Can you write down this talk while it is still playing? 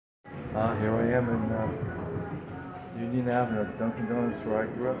Here I am in Union Avenue at Dunkin Donuts where I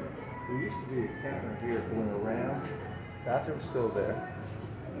grew up. There used to be a counter here going around. Bathroom's still there.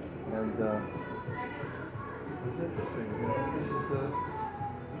 And it's interesting, you know, this is the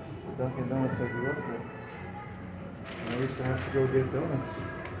Dunkin Donuts I grew up with. And I used to have to go get donuts.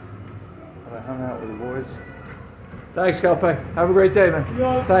 And I hung out with the boys. Thanks, Kelpe. Have a great day, man.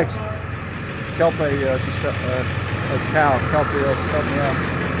 Yeah. Thanks. Kelpe, just a cow. Kelpe helped me out.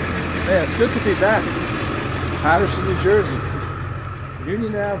 Man, it's good to be back. Paterson, New Jersey.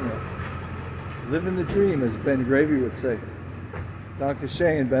 Union Avenue. Living the dream, as Ben Gravy would say. Dunkin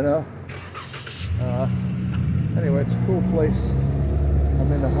Shane, Benno. Anyway, it's a cool place.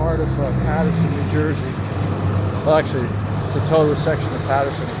 I'm in the heart of Paterson, New Jersey. Well, actually, it's a total section of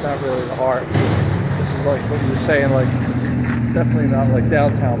Paterson. It's not really the heart. This is like what you were saying, like, it's definitely not like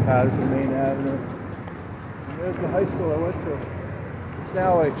downtown Paterson, Main Avenue. And there's the high school I went to. It's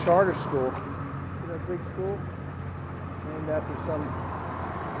now a charter school. See that big school? Named after some,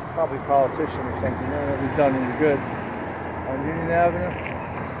 probably politician or something. None of it's done any good. On Union Avenue,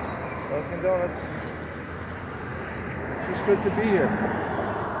 Dunkin Donuts. It's just good to be here. I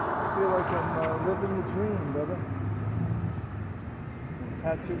feel like I'm living the dream, brother.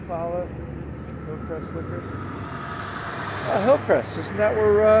 Tattoo parlor, Hillcrest Liquor. Hillcrest, isn't that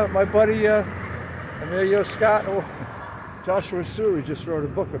where my buddy Emilio Scott or Joshua Suri just wrote a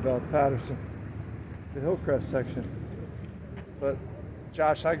book about Paterson, the Hillcrest section. But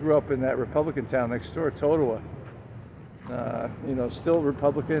Josh, I grew up in that Republican town next door, Totowa. You know, still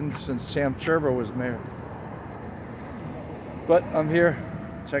Republican since Sam Cherba was mayor. But I'm here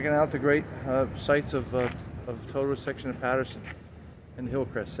checking out the great sights of Totowa section of Paterson and the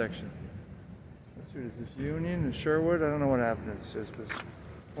Hillcrest section. What street is this? Union and Sherwood? I don't know what avenue this is, but it's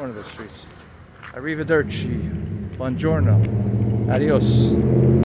one of the streets. Arrivederci. Buongiorno. Adios.